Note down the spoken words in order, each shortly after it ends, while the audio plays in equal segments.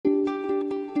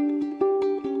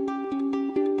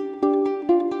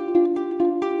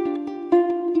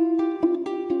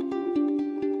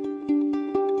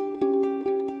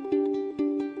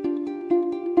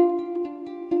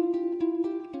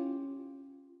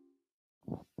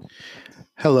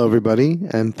Hello, everybody,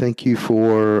 and thank you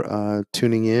for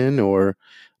tuning in or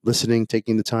listening,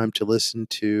 taking the time to listen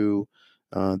to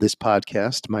this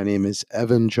podcast. My name is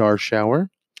Evan Jarshower,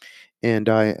 and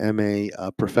I am a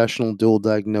professional dual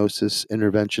diagnosis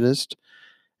interventionist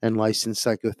and licensed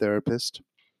psychotherapist.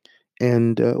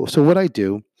 And so, what I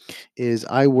do is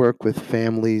I work with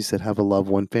families that have a loved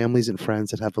one, families and friends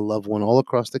that have a loved one all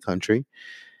across the country,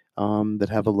 that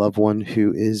have a loved one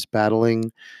who is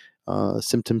battling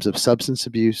symptoms of substance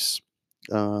abuse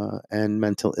and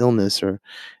mental illness, or,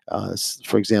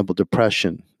 for example,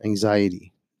 depression,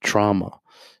 anxiety, trauma,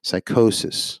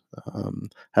 psychosis,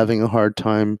 having a hard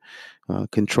time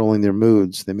controlling their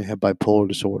moods. They may have bipolar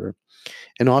disorder.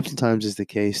 And oftentimes is the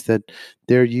case that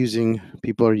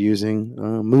people are using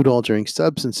mood altering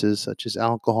substances such as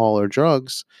alcohol or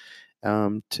drugs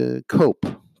to cope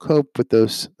with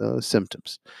those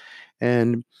symptoms.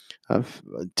 And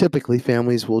typically,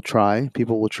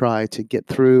 people will try to get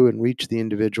through and reach the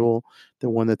individual, the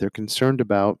one that they're concerned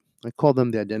about. I call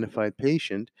them the identified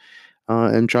patient,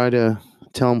 and try to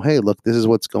tell them, hey, look, this is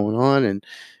what's going on, and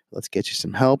let's get you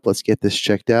some help. Let's get this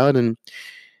checked out. And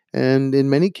in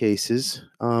many cases,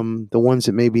 the ones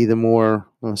that may be the more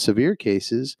severe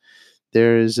cases,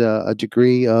 there is a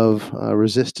degree of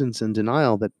resistance and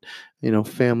denial that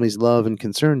families' love and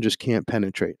concern just can't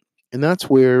penetrate, and that's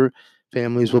where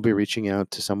families will be reaching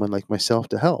out to someone like myself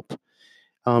to help.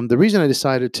 The reason I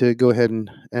decided to go ahead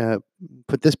and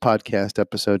put this podcast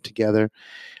episode together,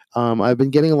 I've been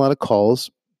getting a lot of calls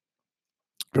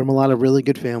from a lot of really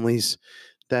good families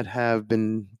that have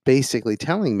been basically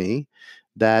telling me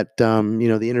that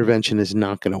the intervention is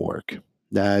not going to work,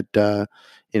 that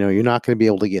you're not going to be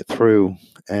able to get through,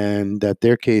 and that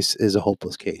their case is a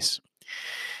hopeless case.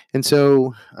 And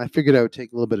so I figured I would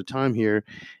take a little bit of time here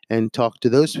and talk to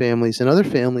those families and other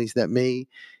families that may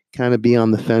kind of be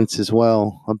on the fence as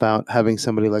well about having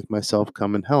somebody like myself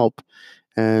come and help,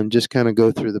 and just kind of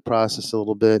go through the process a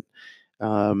little bit.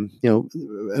 And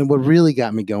what really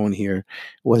got me going here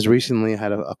was recently I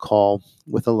had a call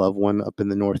with a loved one up in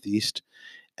the Northeast,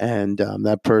 and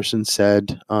that person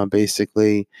said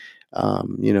basically,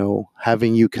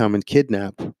 having you come and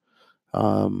kidnap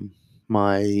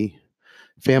my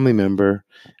family member,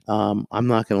 I'm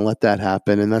not going to let that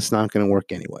happen, and that's not going to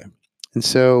work anyway. And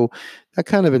so that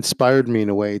kind of inspired me in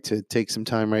a way to take some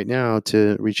time right now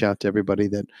to reach out to everybody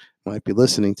that might be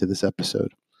listening to this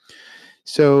episode.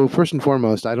 So first and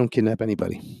foremost, I don't kidnap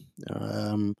anybody,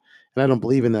 and I don't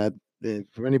believe in that.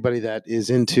 For anybody that is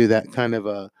into that kind of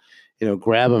a,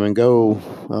 grab them and go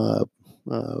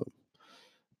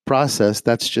process,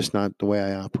 that's just not the way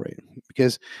I operate.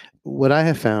 Because what I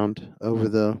have found over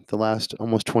the last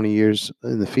almost 20 years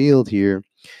in the field here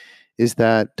is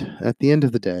that at the end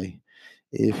of the day,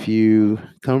 if you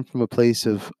come from a place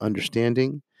of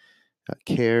understanding,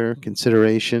 care,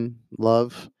 consideration,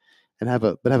 love, and have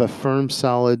a firm,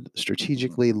 solid,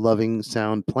 strategically loving,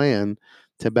 sound plan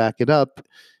to back it up,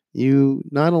 you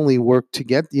not only work to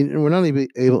get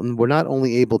we're not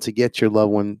only able to get your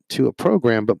loved one to a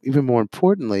program, but even more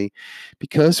importantly,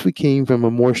 because we came from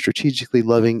a more strategically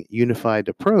loving, unified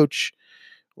approach,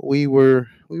 we were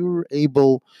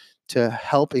able to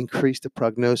help increase the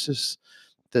prognosis,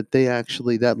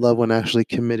 that loved one actually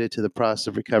committed to the process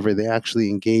of recovery. They actually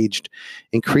engaged,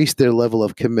 increased their level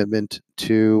of commitment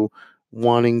to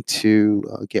wanting to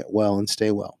get well and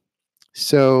stay well.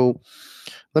 So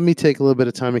let me take a little bit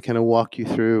of time and kind of walk you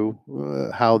through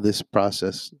how this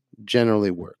process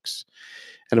generally works.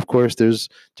 And of course, there's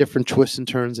different twists and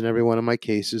turns in every one of my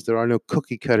cases. There are no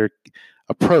cookie cutter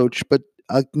approach, but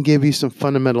I can give you some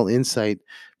fundamental insight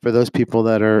for those people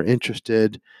that are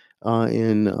interested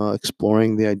in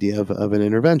exploring the idea of an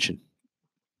intervention.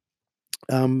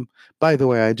 Um, by the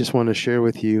way, I just want to share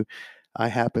with you, I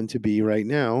happen to be right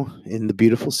now in the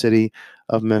beautiful city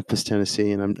of Memphis,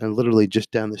 Tennessee, and I'm literally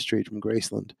just down the street from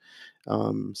Graceland.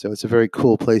 So it's a very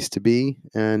cool place to be,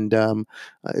 and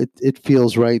it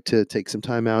feels right to take some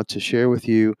time out to share with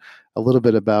you a little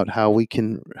bit about how we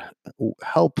can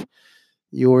help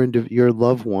your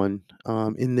loved one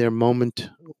in their moment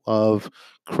of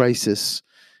crisis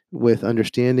with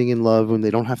understanding and love, when they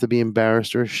don't have to be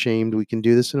embarrassed or ashamed. We can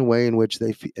do this in a way in which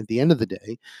at the end of the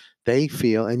day, they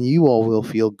feel, and you all will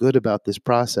feel good about this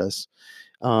process.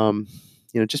 Um,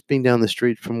 just being down the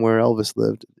street from where Elvis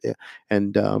lived,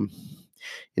 and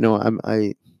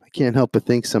I can't help but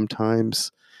think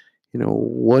sometimes,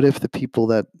 what if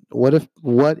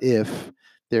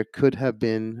there could have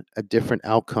been a different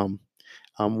outcome?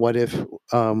 What if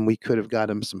we could have got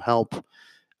him some help?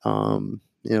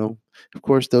 Of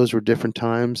course, those were different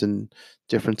times and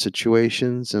different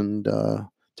situations and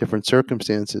different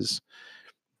circumstances.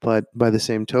 But by the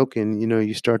same token,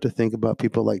 you start to think about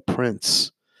people like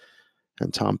Prince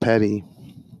and Tom Petty,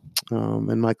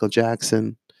 and Michael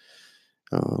Jackson,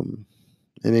 um,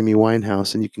 and Amy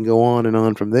Winehouse, and you can go on and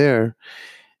on from there.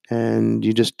 And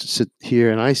you just sit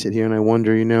here, and I sit here, and I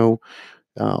wonder,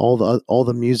 all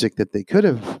the music that they could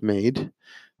have made,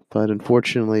 but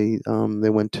unfortunately,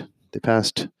 they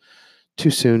passed too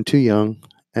soon, too young.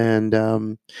 And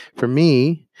for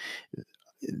me,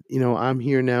 I'm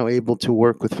here now able to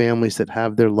work with families that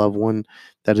have their loved one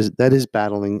that is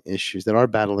battling issues, that are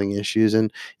battling issues.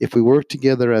 And if we work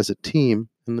together as a team,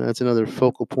 and that's another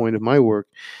focal point of my work,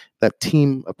 that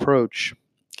team approach,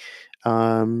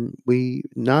 we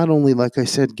not only, like I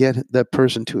said, get that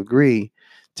person to agree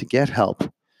to get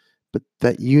help, but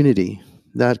that unity,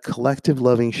 that collective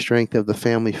loving strength of the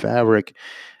family fabric,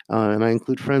 and I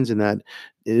include friends in that,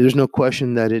 there's no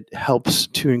question that it helps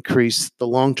to increase the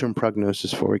long-term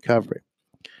prognosis for recovery.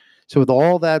 So, with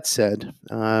all that said,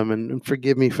 and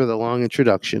forgive me for the long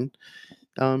introduction,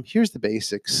 here's the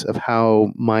basics of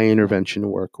how my intervention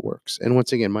work works. And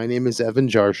once again, my name is Evan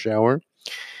Jarschauer,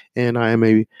 and I am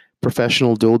a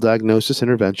professional dual diagnosis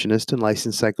interventionist and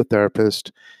licensed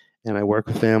psychotherapist. And I work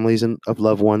with families of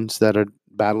loved ones that are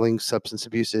battling substance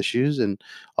abuse issues, and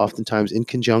oftentimes in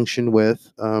conjunction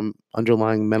with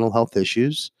underlying mental health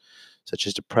issues such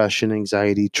as depression,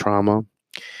 anxiety, trauma,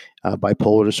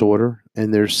 bipolar disorder,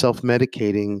 and they're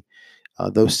self-medicating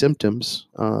those symptoms,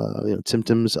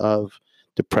 symptoms of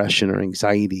depression or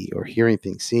anxiety, or hearing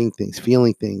things, seeing things,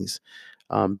 feeling things,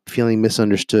 feeling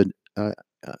misunderstood,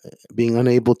 being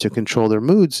unable to control their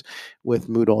moods with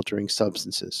mood-altering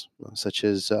substances, such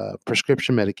as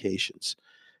prescription medications,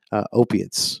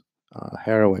 opiates,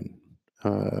 heroin,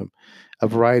 uh, a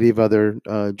variety of other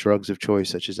drugs of choice,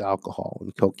 such as alcohol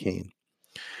and cocaine.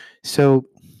 So,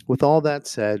 with all that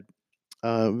said,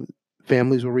 um,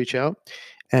 families will reach out,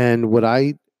 and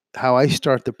how I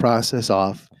start the process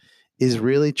off is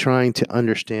really trying to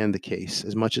understand the case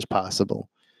as much as possible.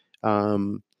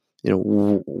 um,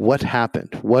 what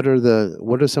happened, what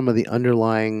are some of the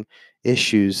underlying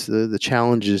issues, the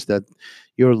challenges that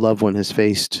your loved one has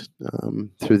faced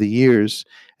through the years,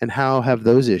 and how have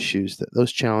those issues,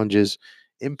 those challenges,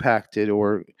 impacted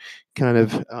or kind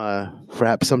of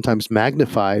perhaps sometimes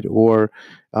magnified or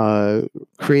uh,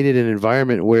 created an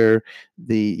environment where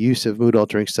the use of mood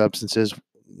altering substances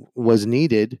was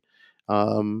needed,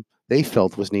 they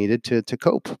felt was needed to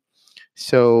cope.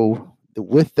 So,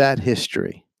 with that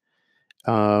history,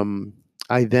 um,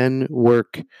 I then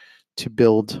work to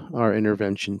build our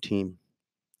intervention team.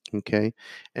 Okay.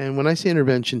 And when I say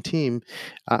intervention team,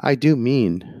 I do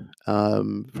mean,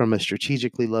 from a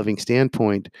strategically loving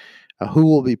standpoint, who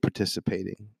will be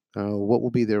participating, what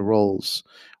will be their roles,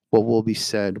 what will be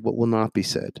said, what will not be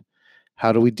said,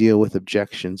 how do we deal with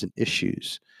objections and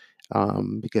issues,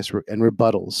 and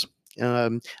rebuttals.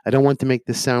 I don't want to make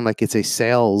this sound like it's a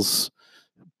sales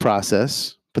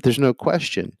process, but there's no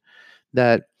question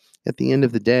that at the end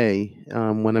of the day,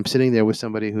 when I'm sitting there with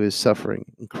somebody who is suffering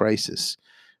in crisis,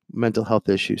 mental health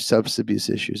issues, substance abuse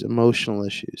issues, emotional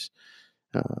issues,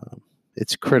 uh,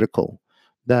 it's critical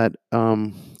that,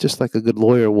 just like a good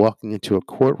lawyer walking into a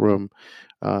courtroom,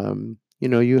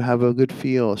 you have a good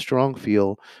feel, a strong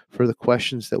feel for the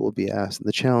questions that will be asked and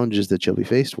the challenges that you'll be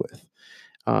faced with.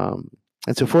 Um,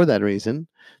 and so, for that reason,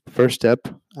 the first step,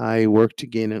 I work to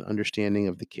gain an understanding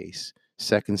of the case.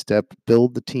 Second step,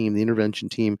 build the team, the intervention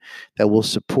team that will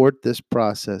support this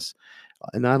process.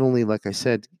 And not only, like I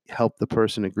said, help the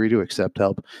person agree to accept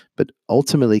help, but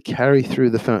ultimately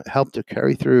help to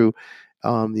carry through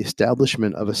the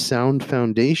establishment of a sound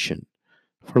foundation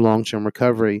for long term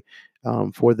recovery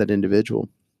for that individual.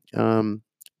 Um,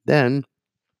 then,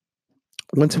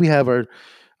 once we have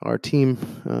our team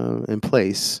in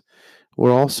place,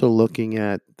 we're also looking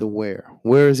at the where.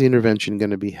 Where is the intervention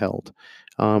going to be held?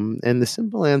 And the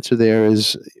simple answer there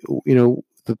is,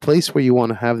 the place where you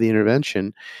want to have the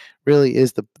intervention really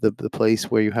is the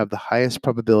place where you have the highest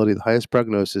probability, the highest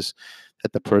prognosis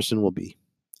that the person will be.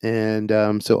 And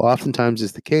so oftentimes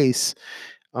is the case,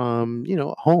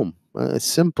 home.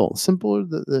 Simple.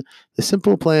 The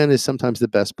simple plan is sometimes the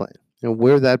best plan.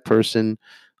 Where that person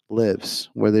lives,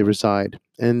 where they reside.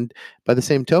 And by the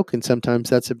same token, sometimes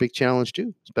that's a big challenge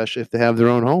too, especially if they have their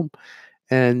own home.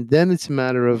 And then it's a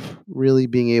matter of really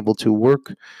being able to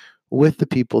work with the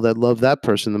people that love that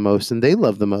person the most and they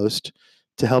love the most,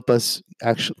 to help us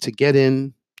actually to get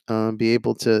in, be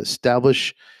able to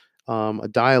establish a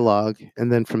dialogue,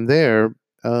 and then from there,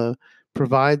 uh,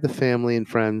 provide the family and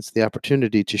friends the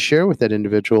opportunity to share with that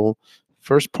individual.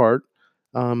 First part,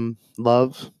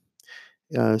 love,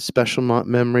 special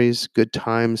memories, good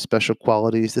times, special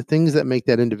qualities, the things that make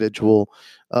that individual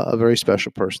a very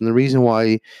special person. The reason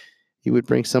why you would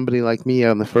bring somebody like me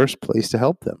out in the first place to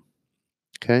help them.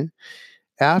 Okay.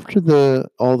 After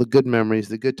all the good memories,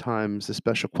 the good times, the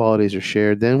special qualities are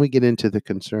shared, then we get into the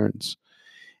concerns.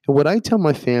 And what I tell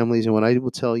my families, and what I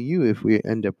will tell you if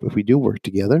we do work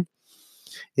together,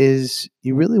 is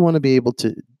you really want to be able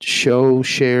to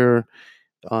share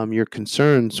your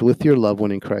concerns with your loved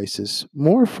one in crisis,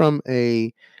 more from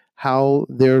a how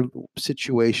their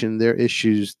situation, their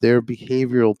issues, their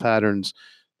behavioral patterns,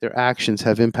 their actions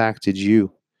have impacted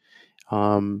you,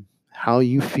 how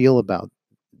you feel about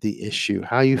the issue,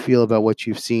 how you feel about what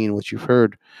you've seen, what you've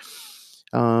heard.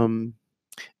 Um,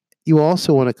 you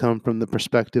also want to come from the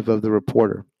perspective of the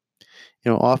reporter.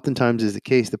 Oftentimes is the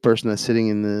case, the person that's sitting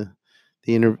in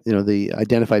the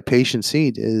identified patient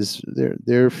seat is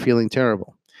they're feeling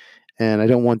terrible. And I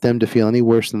don't want them to feel any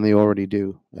worse than they already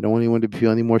do. I don't want anyone to feel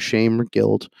any more shame or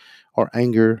guilt or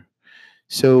anger.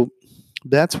 So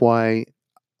that's why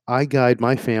I guide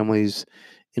my families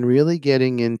in really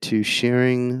getting into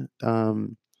sharing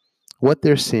what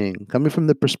they're seeing, coming from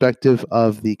the perspective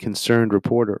of the concerned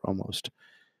reporter almost.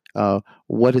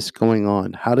 What is going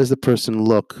on? How does the person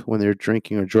look when they're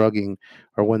drinking or drugging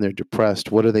or when they're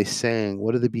depressed? What are they saying?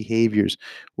 What are the behaviors?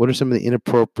 What are some of the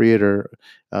inappropriate or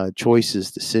choices,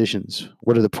 decisions?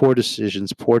 What are the poor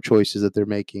decisions, poor choices that they're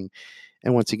making?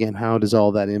 And once again, how does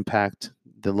all that impact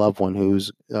the loved one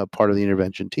who's part of the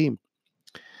intervention team?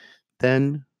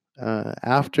 Then,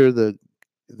 after the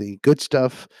good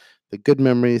stuff, the good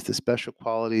memories, the special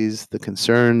qualities, the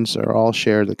concerns are all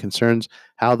shared. The concerns,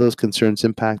 how those concerns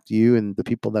impact you and the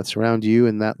people that surround you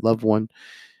and that loved one.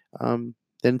 Um,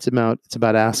 then it's about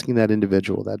asking that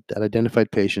individual, that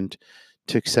identified patient,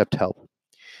 to accept help.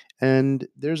 And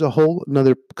there's a whole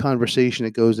another conversation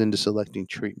that goes into selecting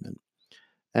treatment,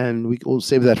 and we'll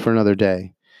save that for another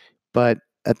day. But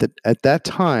at that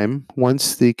time,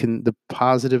 once the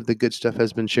positive, the good stuff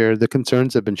has been shared, the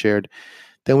concerns have been shared,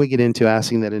 then we get into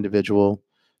asking that individual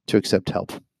to accept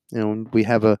help. We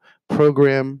have a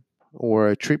program or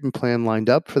a treatment plan lined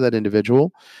up for that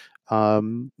individual.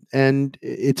 And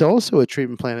it's also a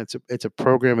treatment plan. It's a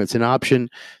program. It's an option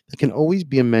that can always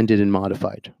be amended and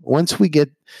modified. Once we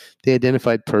get the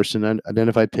identified person,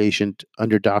 identified patient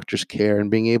under doctor's care,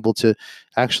 and being able to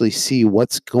actually see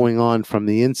what's going on from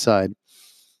the inside,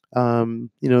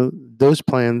 those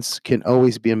plans can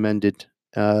always be amended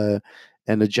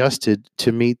and adjusted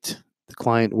to meet the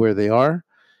client where they are,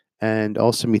 and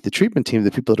also meet the treatment team,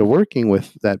 the people that are working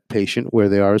with that patient where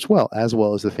they are as well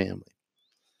as the family.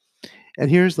 And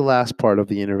here's the last part of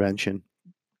the intervention.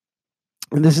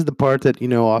 And this is the part that,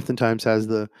 oftentimes has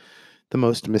the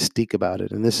most mystique about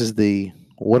it. And this is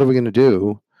what are we going to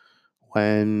do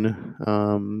when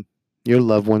your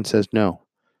loved one says, no,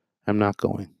 I'm not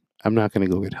going. I'm not going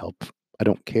to go get help. I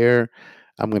don't care.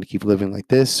 I'm going to keep living like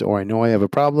this, or I know I have a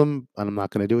problem and I'm not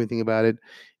going to do anything about it.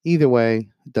 Either way,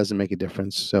 it doesn't make a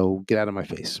difference. So get out of my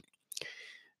face.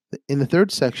 In the third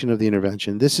section of the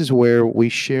intervention, this is where we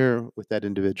share with that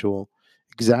individual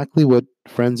exactly what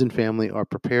friends and family are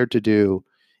prepared to do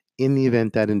in the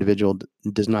event that individual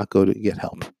does not go to get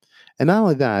help. And not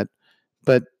only that,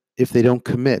 but if they don't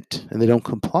commit and they don't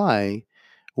comply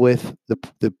with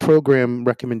the program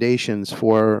recommendations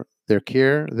for their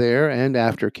care there and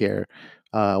aftercare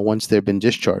once they've been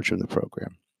discharged from the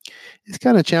program. It's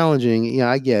kind of challenging. Yeah,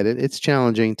 I get it. It's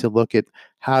challenging to look at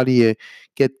how do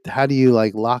you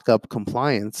like lock up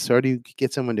compliance, or do you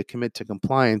get someone to commit to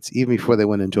compliance even before they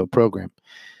went into a program?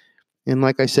 And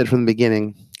like I said from the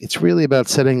beginning, it's really about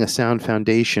setting a sound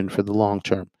foundation for the long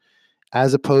term,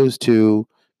 as opposed to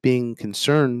being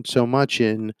concerned so much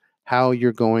in how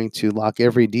you're going to lock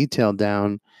every detail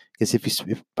down. Because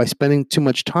if by spending too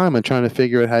much time on trying to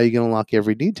figure out how you're going to lock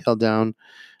every detail down,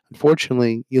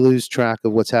 unfortunately, you lose track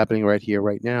of what's happening right here,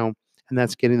 right now, and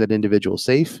that's getting that individual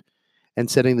safe and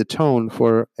setting the tone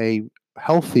for a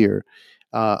healthier,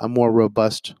 a more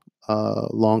robust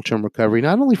long-term recovery,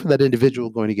 not only for that individual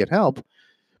going to get help,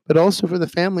 but also for the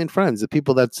family and friends, the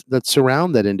people that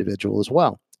surround that individual as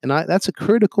well. And that's a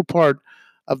critical part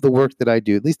of the work that I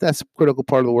do. At least that's a critical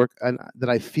part of the work that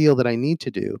I feel that I need to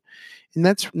do. And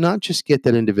that's not just get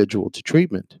that individual to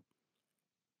treatment,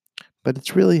 but it's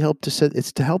to help to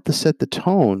set the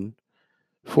tone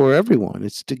for everyone.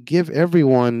 It's to give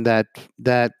everyone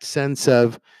that sense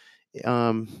of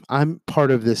I'm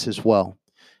part of this as well.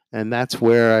 And that's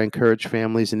where I encourage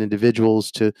families and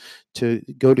individuals to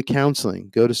go to counseling,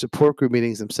 go to support group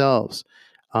meetings themselves.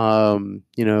 There's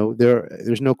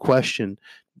no question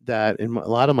that in a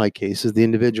lot of my cases, the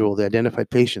individual, the identified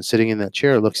patient sitting in that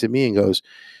chair, looks at me and goes,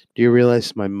 Do you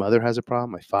realize my mother has a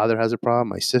problem? My father has a problem,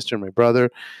 my sister, my brother?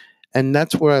 And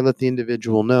that's where I let the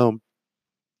individual know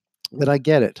that I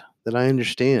get it, that I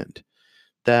understand,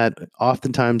 that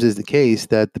oftentimes is the case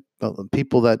that the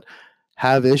people that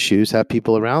have issues have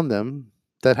people around them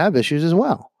that have issues as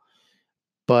well.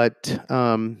 But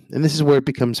and this is where it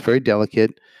becomes very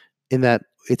delicate, in that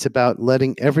it's about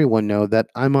letting everyone know that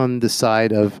I'm on the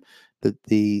side of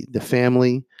the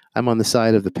family. I'm on the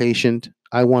side of the patient.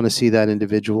 I want to see that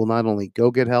individual not only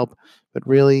go get help, but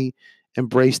really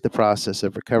embrace the process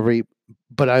of recovery.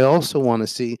 But I also want to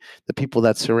see the people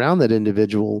that surround that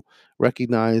individual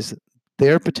recognize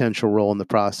their potential role in the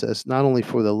process, not only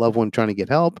for the loved one trying to get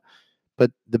help,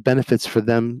 but the benefits for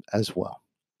them as well.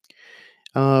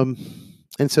 Um,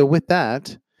 and so, with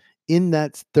that, in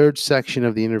that third section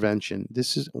of the intervention,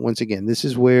 this is once again, this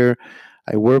is where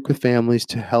I work with families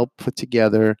to help put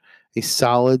together a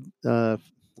solid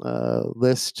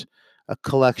list, a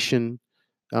collection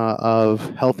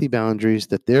of healthy boundaries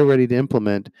that they're ready to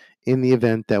implement in the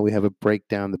event that we have a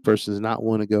breakdown. The person does not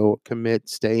want to go commit,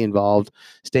 stay involved,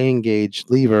 stay engaged,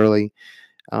 leave early.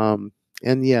 Um,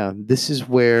 and yeah, this is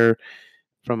where,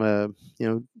 from a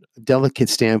delicate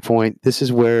standpoint, this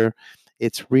is where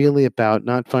it's really about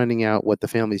not finding out what the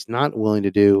family's not willing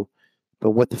to do,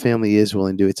 but what the family is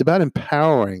willing to do. It's about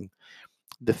empowering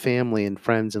the family and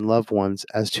friends and loved ones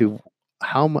as to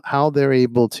how they're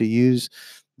able to use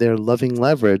their loving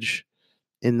leverage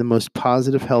in the most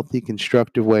positive, healthy,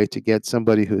 constructive way to get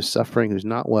somebody who's suffering, who's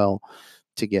not well,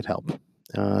 to get help.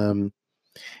 Um,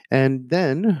 and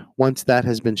then once that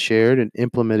has been shared and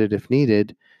implemented if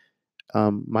needed,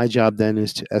 my job then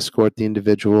is to escort the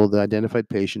individual, the identified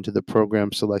patient, to the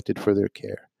program selected for their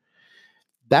care.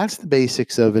 That's the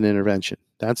basics of an intervention.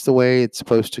 That's the way it's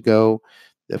supposed to go.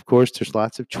 Of course, there's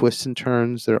lots of twists and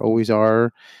turns. There always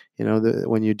are,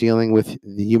 when you're dealing with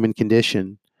the human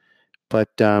condition. But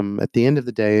at the end of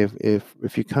the day,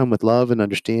 if you come with love and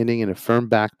understanding and a firm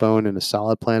backbone and a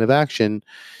solid plan of action,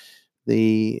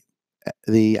 the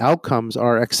the outcomes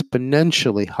are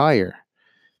exponentially higher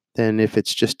than if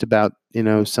it's just about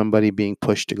somebody being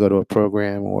pushed to go to a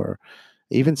program, or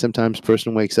even sometimes a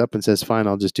person wakes up and says, fine,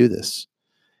 I'll just do this.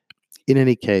 In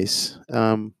any case,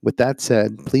 with that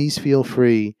said, please feel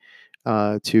free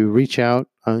to reach out.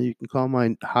 You can call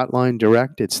my hotline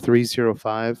direct. It's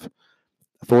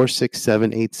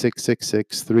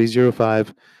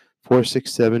 305-467-8666,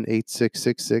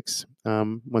 305-467-8666.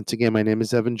 Once again, my name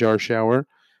is Evan Jarshauer.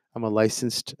 I'm a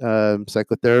licensed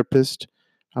psychotherapist.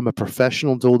 I'm a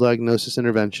professional dual diagnosis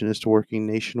interventionist working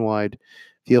nationwide.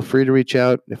 Feel free to reach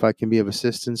out if I can be of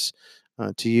assistance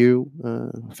to you,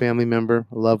 a family member,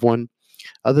 a loved one.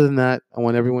 Other than that, I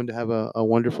want everyone to have a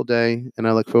wonderful day, and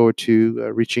I look forward to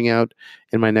reaching out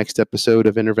in my next episode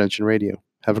of Intervention Radio.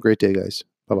 Have a great day, guys.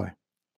 Bye-bye.